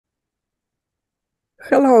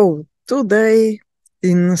Hello, today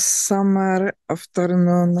in summer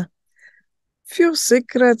afternoon, few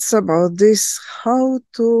secrets about this, how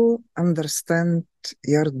to understand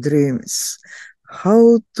your dreams,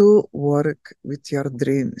 how to work with your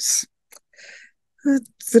dreams.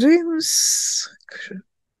 Dreams,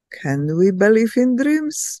 can we believe in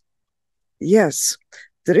dreams? Yes,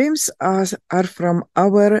 dreams are from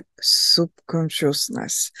our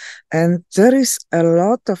subconsciousness, and there is a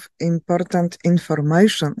lot of important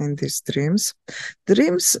information in these dreams.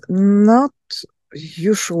 Dreams not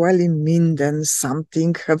usually mean then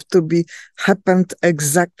something have to be happened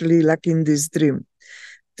exactly like in this dream.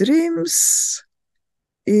 Dreams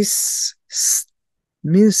is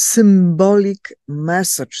means symbolic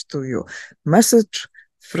message to you, message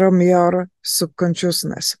from your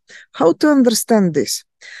subconsciousness. How to understand this?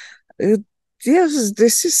 Uh, yes,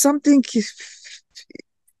 this is something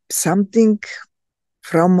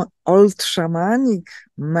from old shamanic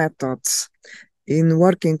methods in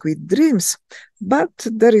working with dreams, but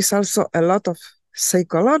there is also a lot of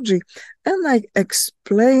psychology, and I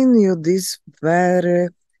explain you this very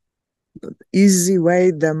easy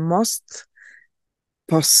way, the most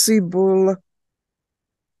possible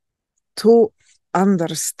to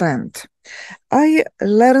understand. I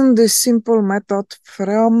learned this simple method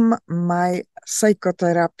from my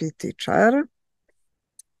psychotherapy teacher,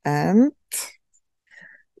 and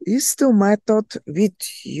is the method with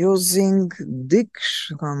using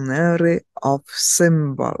dictionary of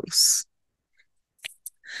symbols.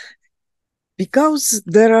 Because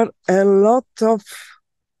there are a lot of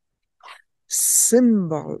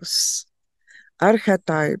symbols,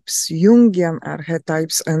 archetypes, Jungian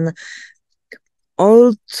archetypes, and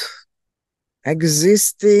old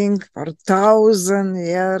existing for 1,000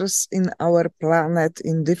 years in our planet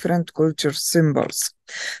in different culture symbols.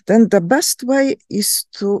 Then the best way is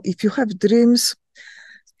to, if you have dreams,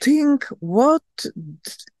 think what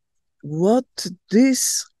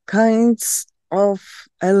these kinds of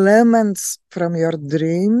elements from your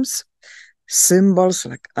dreams, symbols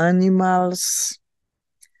like animals,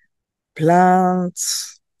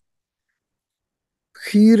 plants,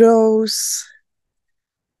 heroes,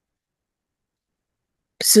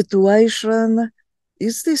 situation,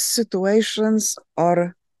 is these situations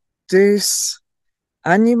or these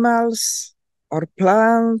animals or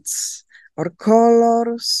plants or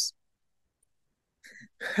colors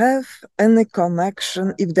have any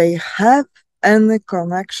connection, if they have any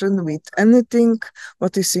connection with anything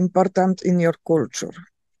what is important in your culture.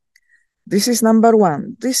 This is number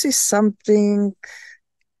one. This is something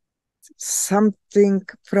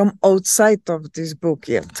from outside of this book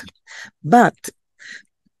yet. But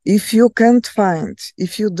if you can't find,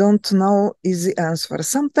 if you don't know easy answer,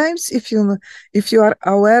 sometimes if you are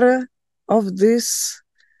aware of this,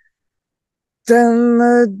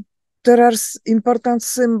 then there are important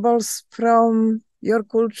symbols from your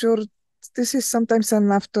culture. This is sometimes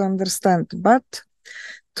enough to understand. But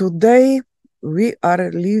today we are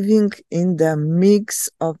living in the mix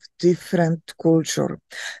of different culture,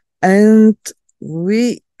 and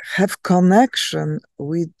we have connection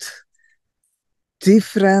with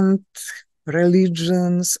different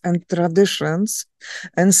religions and traditions,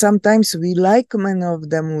 and sometimes we like many of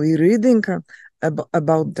them, we reading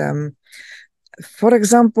about them. For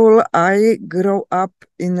example, I grew up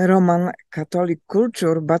in Roman Catholic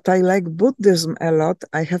culture, but I like Buddhism a lot.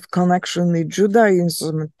 I have connection with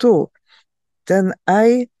Judaism too. Then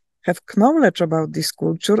I have knowledge about this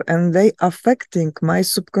culture, and they affecting my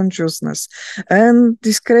subconsciousness. And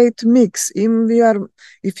this great mix.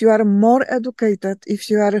 If you are more educated, if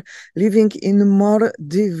you are living in more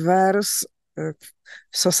diverse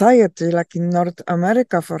society, like in North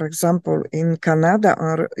America, for example, in Canada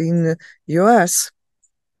or in US,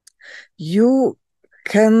 you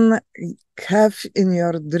can have in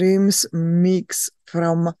your dreams mix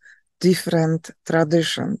from different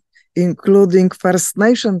tradition, including First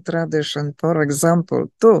Nation tradition, for example,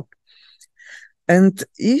 too. And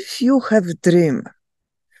if you have dream,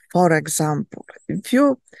 for example,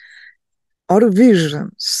 or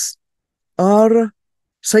visions, or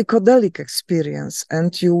psychodelic experience,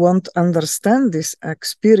 and you want to understand this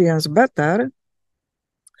experience better,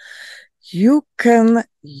 you can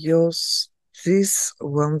use these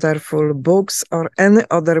wonderful books or any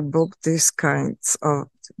other book, these kinds of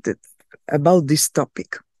about this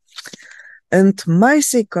topic. And my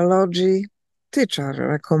psychology teacher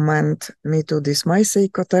recommend me to this, my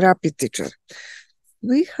psychotherapy teacher.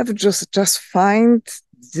 We have just find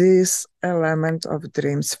this element of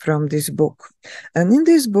dreams from this book. And in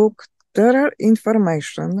this book, there are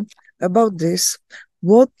information about this,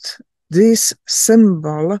 what this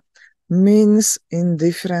symbol means in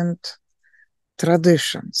different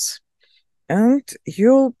traditions. And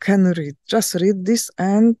you can just read this,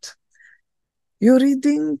 and you're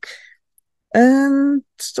reading, and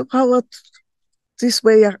so this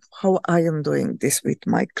way how I am doing this with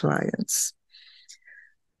my clients.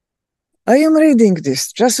 I am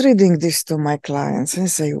just reading this to my clients and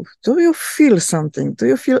say, do you feel something? Do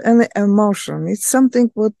you feel any emotion? It's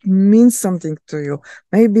something what means something to you.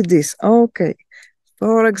 Maybe this. Okay.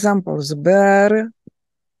 For example, the bear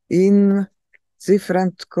in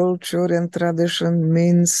different culture and tradition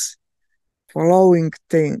means following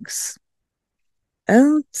things.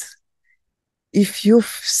 And if you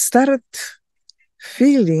start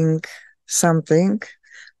feeling something,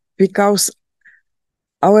 because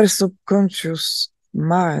our subconscious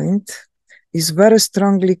mind is very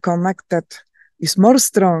strongly connected, is more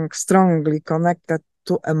strongly connected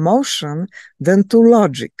to emotion than to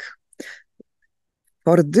logic.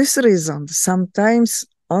 For this reason, sometimes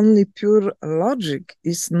only pure logic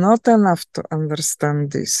is not enough to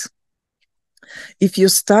understand this. If you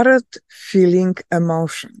start feeling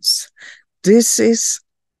emotions, this is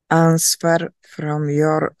answer from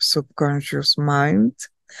your subconscious mind,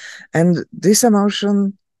 and this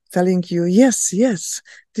emotion telling you, yes,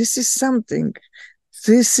 this is something,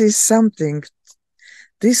 this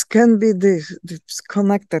can be this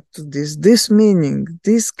connected to this meaning,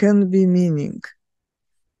 this can be meaning.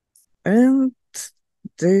 And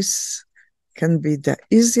this can be the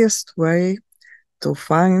easiest way to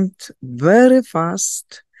find very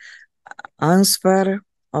fast answer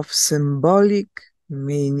of symbolic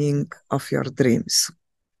meaning of your dreams.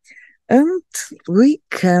 And we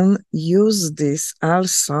can use this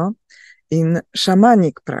also in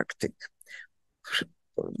shamanic practice.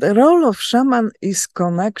 The role of shaman is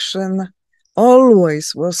connection,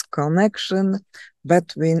 always was connection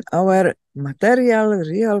between our material,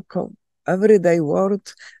 real, everyday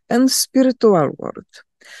world and spiritual world.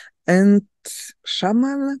 And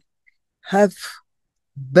shaman have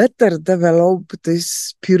better developed this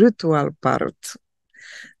spiritual part.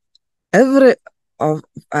 All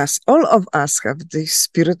of us have this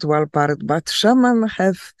spiritual part, but shaman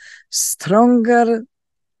have stronger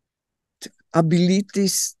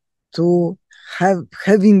abilities to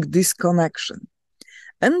having this connection.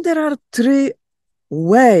 And there are three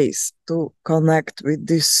ways to connect with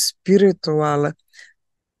this spiritual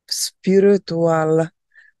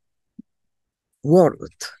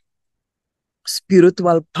world,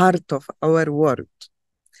 spiritual part of our world.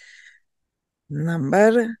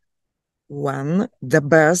 Number one, the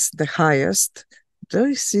best, the highest,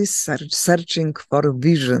 this is searching for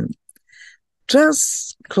vision.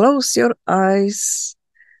 Just close your eyes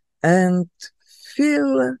and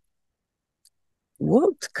feel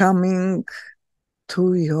what coming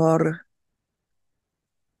to your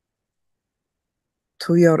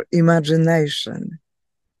imagination,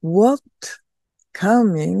 what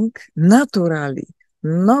coming naturally,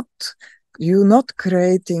 you not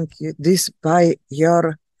creating this by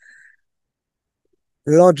your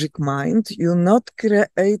logic mind, you're not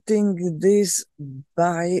creating this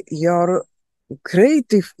by your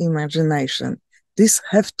creative imagination. This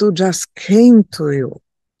have to just came to you.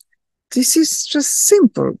 This is just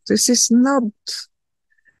simple. This is not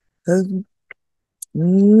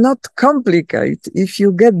complicated. If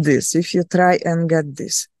you get this, if you try and get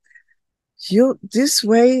this, this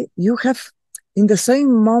way you have in the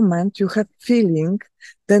same moment you have feeling.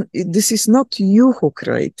 Then this is not you who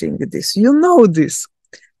creating this. You know this.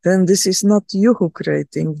 Then this is not you who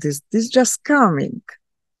creating this. This just coming.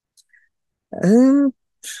 And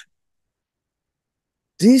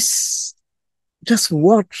this, just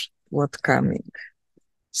watch what coming.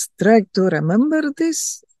 Try to remember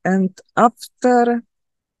this, and after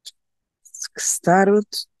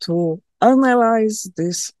start to analyze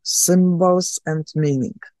these symbols and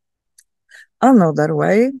meaning. Another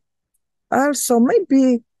way, also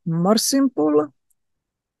maybe more simple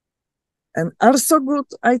and also good,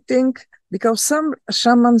 I think, because some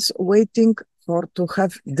shamans waiting for to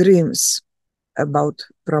have dreams about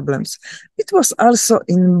problems. It was also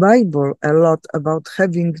in Bible a lot about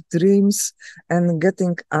having dreams and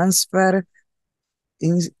getting answer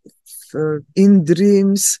in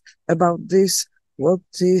dreams about this,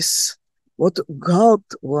 what God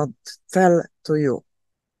would tell to you.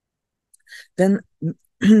 Then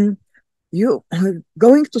you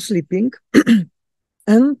going to sleeping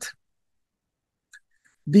and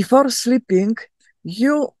before sleeping,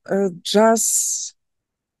 you just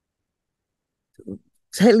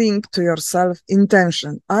telling to yourself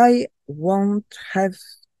intention. I won't have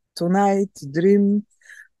tonight dream.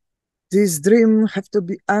 This dream have to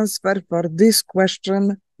be answered for this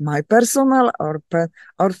question my personal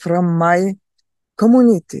or from my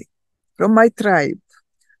community, from my tribe,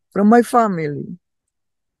 from my family.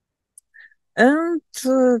 And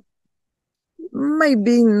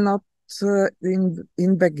maybe not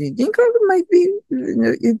in beginning, or maybe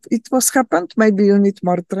it was happened, maybe you need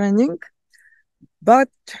more training, but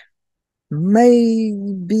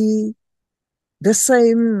maybe the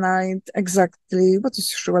same night exactly what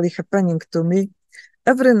is usually happening to me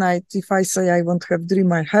every night. If I say I won't have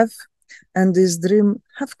dream, I have, and this dream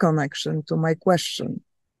have connection to my question.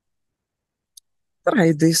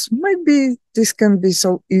 Try this. Maybe this can be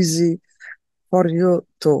so easy for you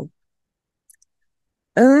too.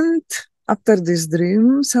 And after this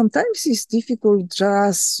dream, sometimes it's difficult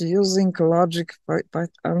just using logic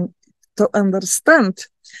to understand.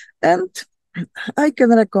 And I can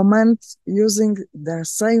recommend using the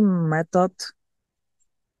same method,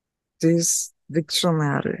 this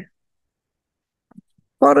dictionary,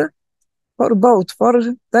 for both, for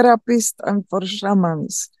therapists and for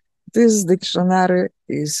shamans. This dictionary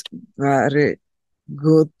is very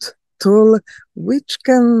good tool, which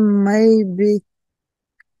can maybe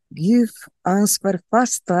give answer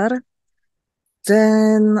faster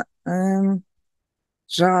than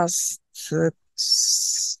just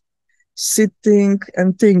sitting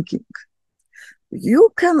and thinking.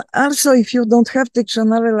 You can also, if you don't have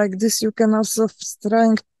dictionary like this, you can also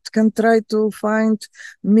try to find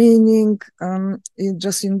meaning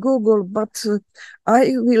just in Google, but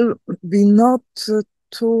I will be not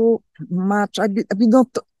too much. I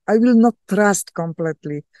will not trust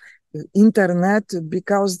completely internet,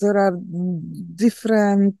 because there are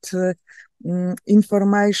different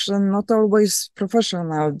information, not always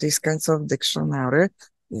professional. These kinds of dictionary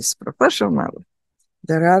is professional.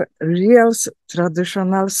 There are real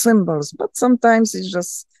traditional symbols, but sometimes it's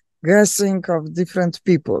just guessing of different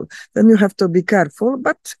people. Then you have to be careful.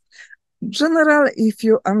 But general, if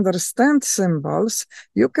you understand symbols,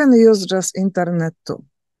 you can use just internet too.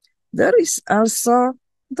 There is also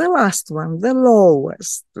the last one, the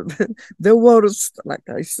lowest, the worst, like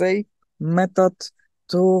I say, method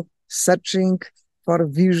to searching for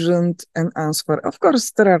vision and answer. Of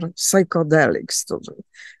course, there are psychodelics too.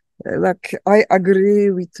 Like I agree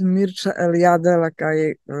with Mircea Eliade, like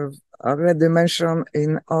I already mentioned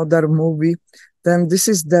in other movie, then this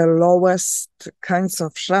is the lowest kinds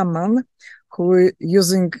of shaman who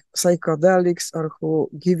using psychodelics or who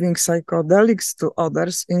giving psychodelics to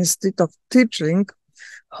others instead of teaching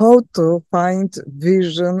how to find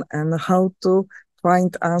vision and how to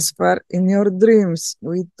find answer in your dreams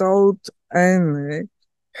without any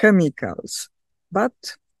chemicals. But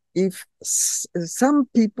if some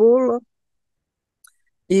people,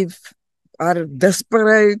 if are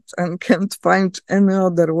desperate and can't find any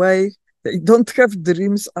other way, they don't have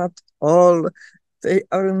dreams at all, they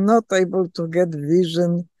are not able to get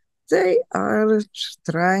vision, they are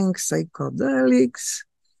trying psychedelics,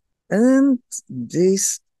 and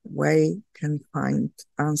this way can find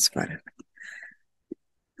answer.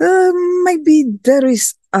 Maybe there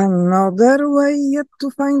is another way yet to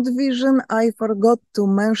find vision. I forgot to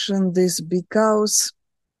mention this because,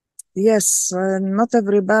 yes, not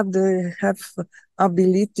everybody have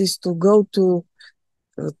abilities to go to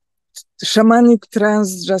shamanic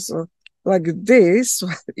trance just like this,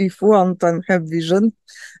 if one can have vision.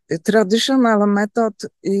 A traditional method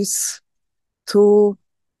is to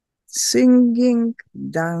singing,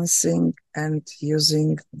 dancing, and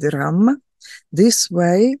using drum. This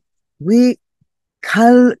way, we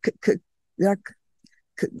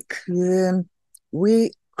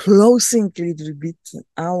we closing a little bit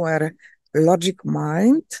our logic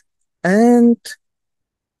mind and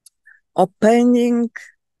opening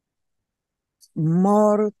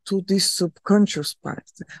more to this subconscious part.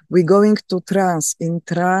 We're going to trance. In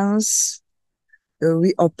trance,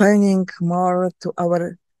 we opening more to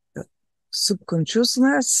our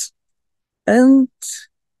subconsciousness, and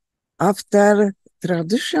after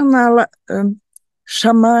traditional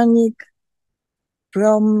shamanic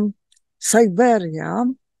from Siberia,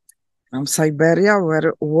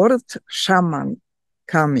 where word shaman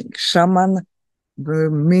coming. Shaman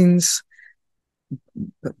means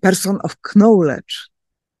person of knowledge.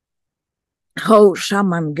 How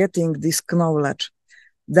shaman getting this knowledge?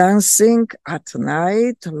 Dancing at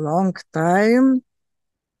night, long time,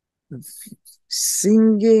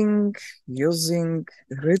 singing, using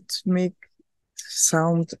rhythmic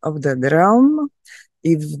sound of the drum.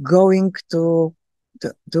 If going to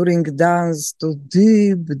during dance to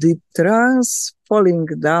deep trance, falling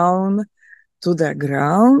down to the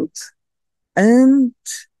ground, and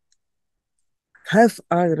have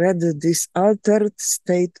already this altered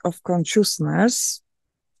state of consciousness,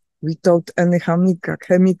 without any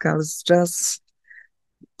chemicals, just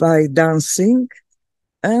by dancing.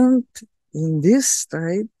 And in this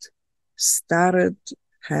state, started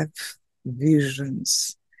have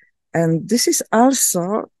visions. And this is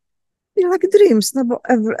also like dreams, no,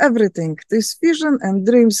 everything. This vision and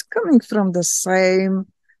dreams coming from the same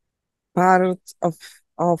part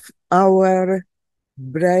of our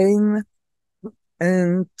brain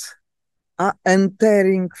and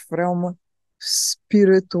entering from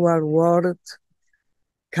spiritual world,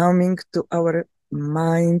 coming to our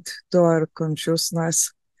mind, to our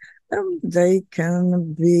consciousness, and they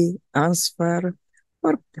can be answer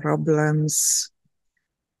for problems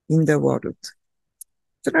in the world.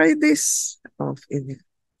 Try this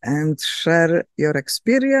and share your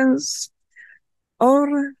experience,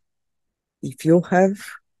 or if you have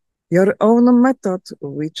your own method,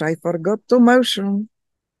 which I forgot to mention,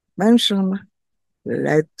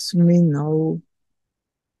 let me know.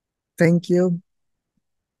 Thank you.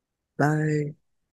 Bye.